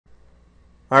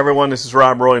Hi everyone, this is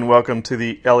Rob Roy and welcome to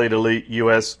the Elliott Elite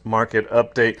U.S. Market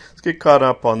Update. Let's get caught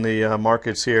up on the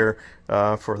markets here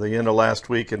for the end of last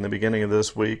week and the beginning of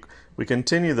this week. We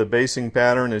continue the basing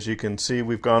pattern. As you can see,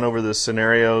 we've gone over the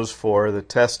scenarios for the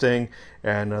testing,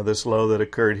 and this low that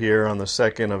occurred here on the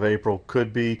 2nd of April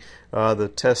could be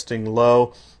the testing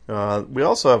low. We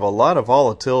also have a lot of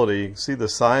volatility. You can see the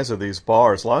size of these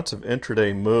bars, lots of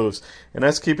intraday moves, and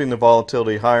that's keeping the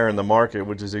volatility higher in the market,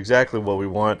 which is exactly what we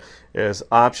want as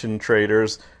option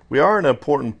traders. We are at an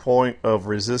important point of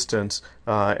resistance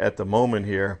at the moment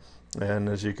here, and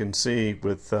as you can see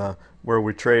with where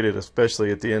we traded,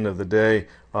 especially at the end of the day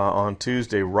on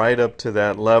Tuesday, right up to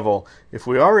that level. If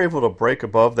we are able to break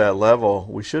above that level,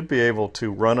 we should be able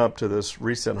to run up to this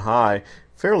recent high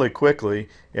fairly quickly,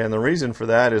 and the reason for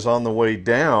that is on the way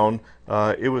down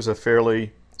it was a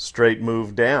fairly straight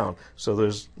move down, so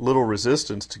there's little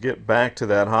resistance to get back to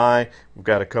that high. We've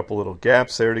got a couple little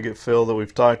gaps there to get filled that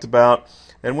we've talked about,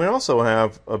 and we also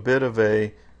have a bit of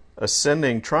a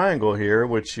ascending triangle here,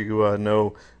 which you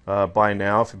know by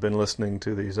now if you've been listening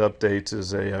to these updates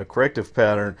is a corrective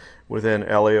pattern within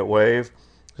Elliott wave.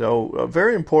 So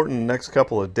very important next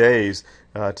couple of days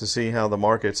to see how the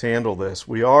markets handle this.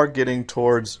 We are getting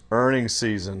towards earnings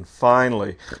season,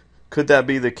 finally. Could that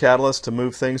be the catalyst to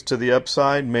move things to the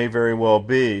upside? May very well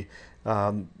be.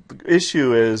 The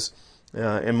issue is,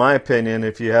 in my opinion,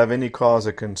 if you have any cause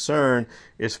of concern,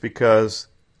 it's because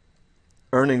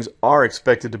earnings are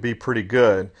expected to be pretty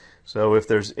good. So if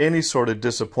there's any sort of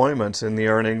disappointments in the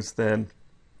earnings, then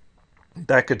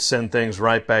that could send things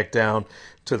right back down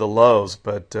to the lows.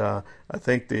 But I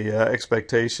think the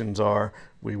expectations are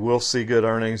we will see good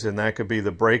earnings, and that could be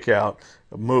the breakout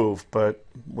move. But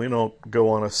we don't go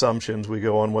on assumptions. We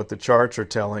go on what the charts are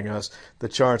telling us. The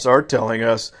charts are telling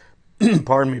us,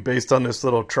 pardon me, based on this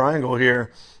little triangle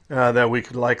here, that we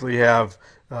could likely have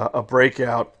a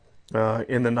breakout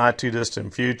in the not too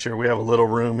distant future. We have a little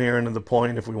room here into the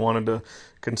point if we wanted to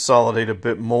consolidate a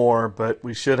bit more, but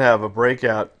we should have a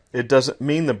breakout. It doesn't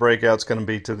mean the breakout's going to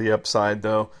be to the upside,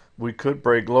 though. We could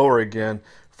break lower again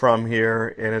from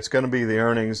here, and it's going to be the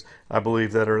earnings, I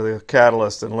believe, that are the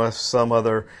catalyst, unless some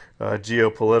other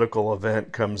geopolitical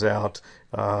event comes out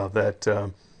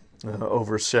that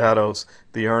overshadows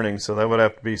the earnings. So that would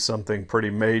have to be something pretty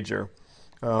major.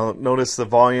 Notice the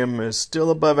volume is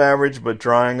still above average, but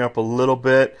drying up a little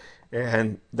bit,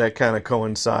 and that kind of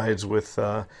coincides with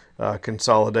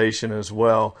consolidation as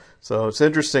well. So it's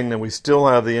interesting that we still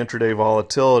have the intraday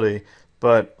volatility,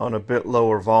 but on a bit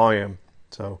lower volume.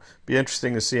 So be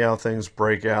interesting to see how things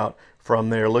break out from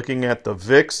there. Looking at the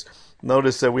VIX,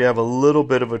 notice that we have a little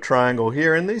bit of a triangle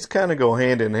here, and these kind of go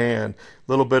hand in hand.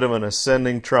 A little bit of an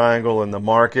ascending triangle in the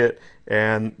market,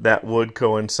 and that would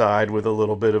coincide with a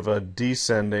little bit of a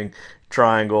descending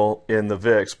triangle in the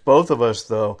VIX. Both of us,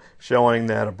 though, showing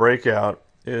that a breakout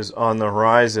is on the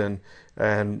horizon,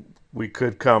 and we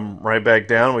could come right back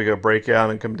down. We could break out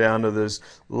and come down to these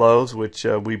lows, which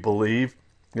we believe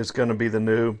is going to be the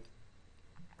new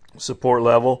support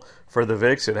level for the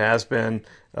VIX. It has been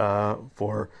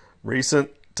for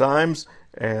recent times,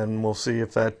 and we'll see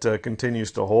if that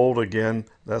continues to hold again.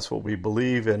 That's what we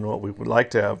believe and what we would like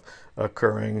to have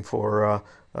occurring for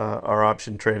our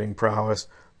option trading prowess.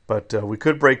 But we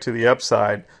could break to the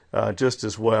upside just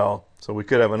as well. So we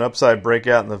could have an upside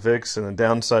breakout in the VIX and a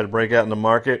downside breakout in the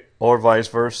market, or vice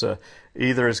versa.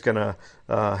 Either is going to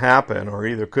happen, or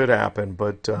either could happen,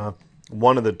 but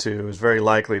one of the two is very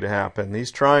likely to happen. These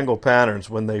triangle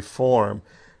patterns, when they form,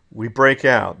 we break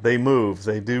out. They move.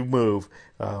 They do move.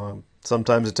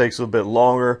 Sometimes it takes a little bit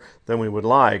longer than we would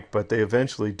like, but they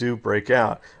eventually do break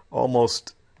out.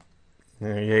 Almost,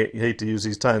 you hate to use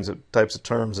these types of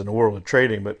terms in the world of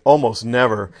trading, but almost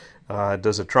never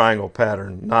does a triangle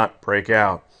pattern not break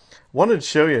out. I wanted to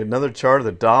show you another chart of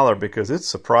the dollar because it's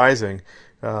surprising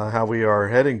how we are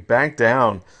heading back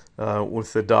down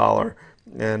with the dollar.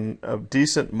 And a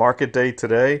decent market day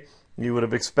today, you would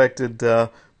have expected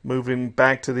moving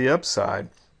back to the upside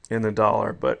in the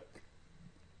dollar. But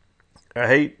I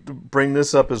hate to bring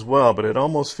this up as well, but it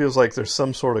almost feels like there's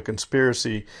some sort of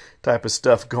conspiracy type of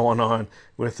stuff going on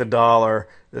with the dollar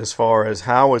as far as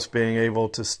how it's being able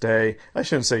to stay. I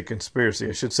shouldn't say conspiracy.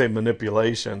 I should say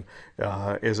manipulation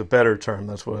is a better term.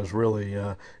 That's what I was really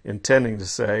intending to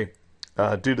say.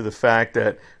 Due to the fact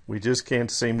that we just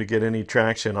can't seem to get any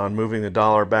traction on moving the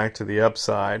dollar back to the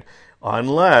upside,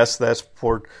 unless that's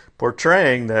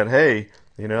portraying that, hey,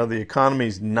 you know, the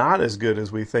economy's not as good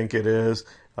as we think it is.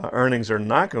 Earnings are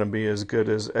not going to be as good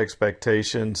as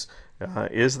expectations.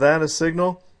 Is that a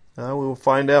signal? We will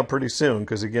find out pretty soon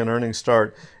because, again, earnings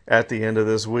start at the end of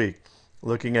this week.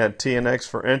 Looking at TNX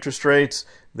for interest rates,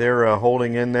 they're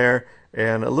holding in there,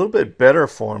 and a little bit better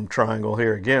form triangle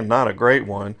here. Again, not a great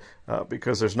one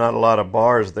because there's not a lot of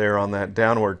bars there on that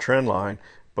downward trend line,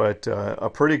 but a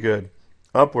pretty good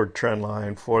upward trend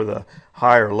line for the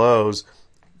higher lows.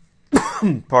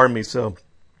 Pardon me. So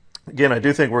again, I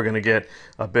do think we're going to get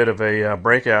a bit of a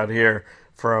breakout here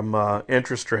from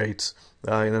interest rates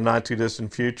in the not too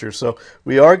distant future. So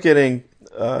we are getting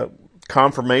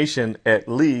confirmation at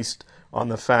least on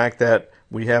the fact that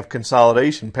we have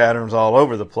consolidation patterns all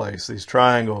over the place. These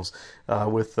triangles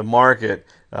with the market,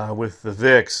 with the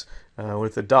VIX,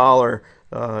 with the dollar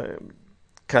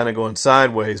kind of going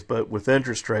sideways, but with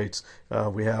interest rates,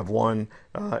 we have one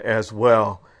as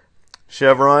well.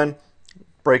 Chevron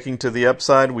breaking to the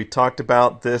upside. We talked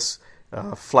about this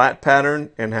flat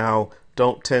pattern and how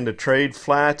don't tend to trade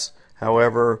flats.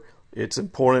 However, it's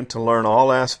important to learn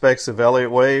all aspects of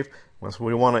Elliott Wave.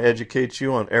 We want to educate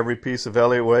you on every piece of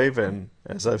Elliott Wave, and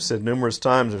as I've said numerous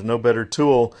times, there's no better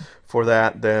tool for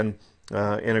that than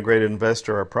Integrated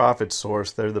Investor or Profit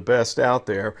Source. They're the best out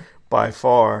there by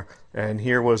far. And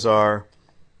here was our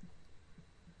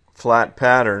flat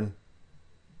pattern.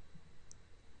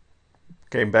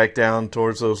 Came back down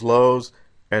towards those lows,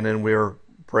 and then we're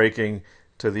breaking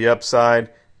to the upside,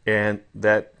 and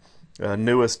that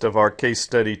newest of our case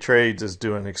study trades is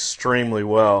doing extremely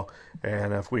well,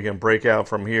 and if we can break out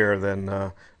from here,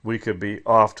 then we could be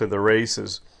off to the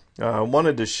races. I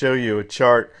wanted to show you a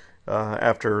chart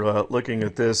after looking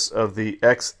at this of the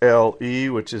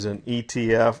XLE, which is an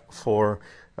ETF for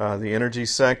the energy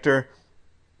sector,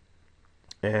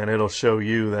 and it'll show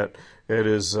you that it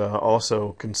is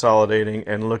also consolidating,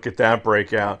 and look at that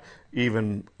breakout,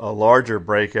 even a larger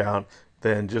breakout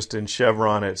than just in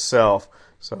Chevron itself.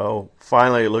 So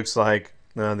finally it looks like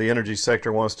the energy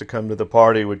sector wants to come to the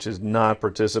party, which has not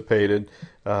participated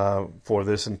for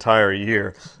this entire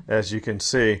year, as you can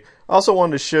see. I also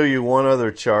wanted to show you one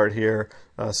other chart here,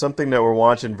 something that we're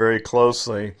watching very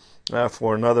closely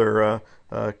for another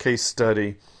case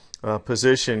study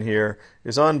position here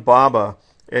is on BABA.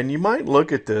 And you might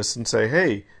look at this and say,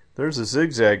 hey, there's a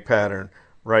zigzag pattern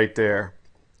right there.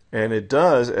 And it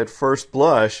does, at first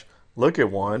blush, look at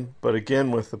one. But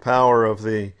again, with the power of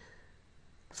the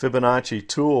Fibonacci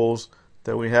tools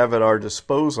that we have at our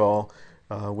disposal,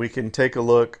 we can take a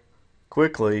look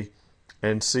quickly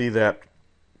and see that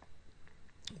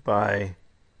by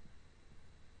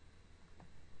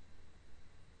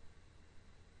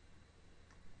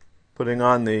putting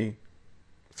on the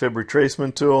Fib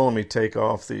retracement tool, let me take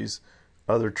off these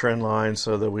other trend lines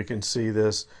so that we can see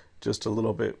this just a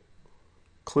little bit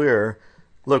clearer.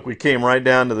 Look, we came right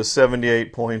down to the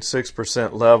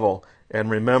 78.6% level, and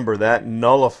remember that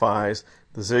nullifies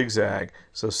the zigzag.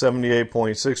 So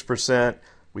 78.6%,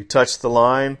 we touched the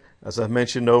line. As I've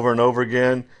mentioned over and over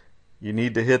again, you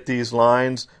need to hit these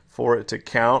lines for it to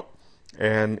count,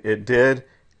 and it did.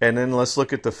 And then let's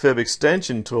look at the Fib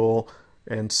extension tool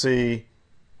and see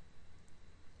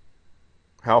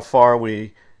how far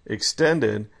we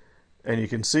extended, and you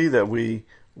can see that we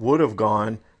would have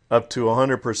gone up to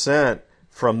 100%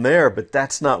 from there, but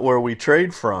that's not where we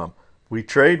trade from. We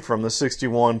trade from the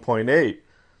 61.8.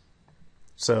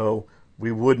 So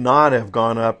we would not have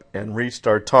gone up and reached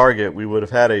our target. We would have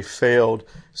had a failed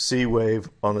C wave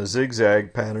on the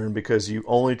zigzag pattern because you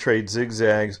only trade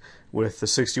zigzags with the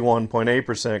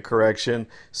 61.8% correction.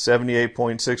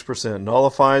 78.6%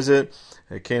 nullifies it.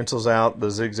 It cancels out the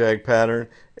zigzag pattern,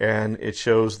 and it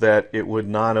shows that it would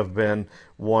not have been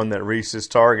one that reached its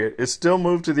target. It still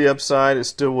moved to the upside. It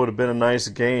still would have been a nice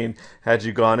gain had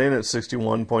you gone in at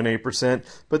 61.8%,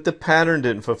 but the pattern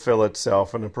didn't fulfill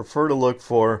itself, and I prefer to look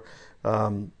for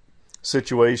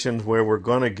situations where we're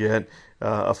going to get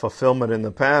a fulfillment in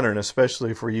the pattern,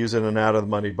 especially if we're using an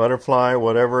out-of-the-money butterfly,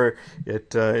 whatever.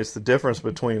 It's the difference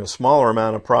between a smaller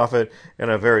amount of profit and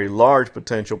a very large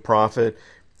potential profit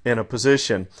in a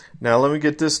position. Now let me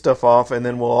get this stuff off, and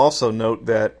then we'll also note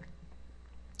that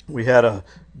we had a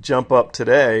jump up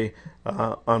today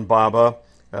on BABA,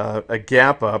 a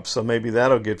gap up, so maybe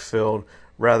that'll get filled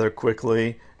rather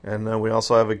quickly. And then we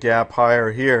also have a gap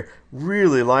higher here.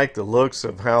 Really like the looks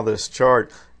of how this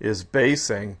chart is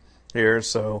basing here.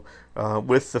 So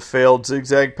with the failed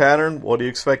zigzag pattern, what do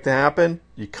you expect to happen?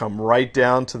 You come right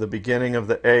down to the beginning of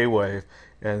the A wave.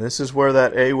 And this is where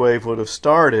that A wave would have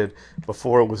started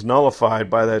before it was nullified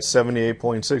by that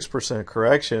 78.6%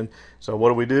 correction. So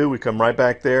what do? We come right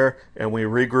back there and we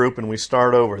regroup and we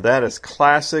start over. That is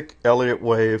classic Elliott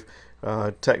Wave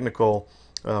technical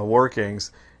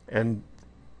workings. And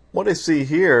what I see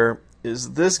here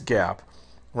is this gap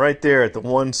right there at the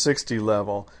 160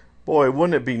 level. Boy,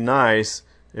 wouldn't it be nice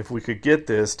if we could get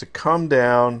this to come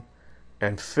down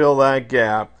and fill that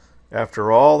gap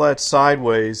after all that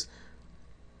sideways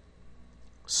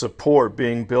support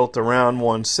being built around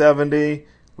 170.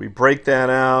 We break that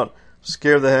out,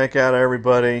 scare the heck out of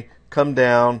everybody, come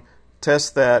down,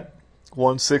 test that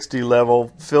 160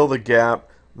 level, fill the gap.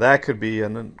 That could be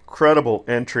an incredible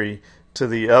entry to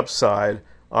the upside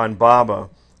on BABA.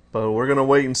 But we're going to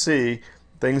wait and see.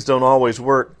 Things don't always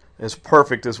work as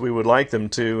perfect as we would like them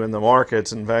to in the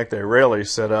markets. In fact, they rarely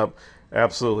set up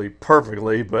absolutely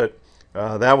perfectly, but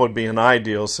that would be an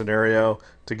ideal scenario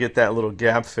to get that little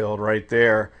gap filled right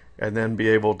there and then be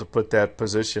able to put that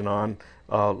position on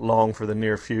long for the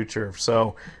near future.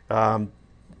 So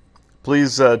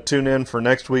please tune in for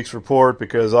next week's report,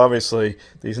 because obviously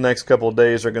these next couple of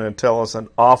days are going to tell us an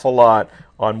awful lot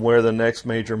on where the next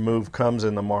major move comes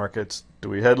in the markets. Do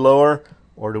we head lower,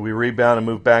 or do we rebound and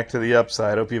move back to the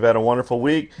upside? Hope you've had a wonderful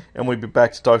week, and we'll be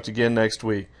back to talk to you again next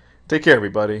week. Take care,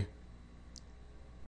 everybody.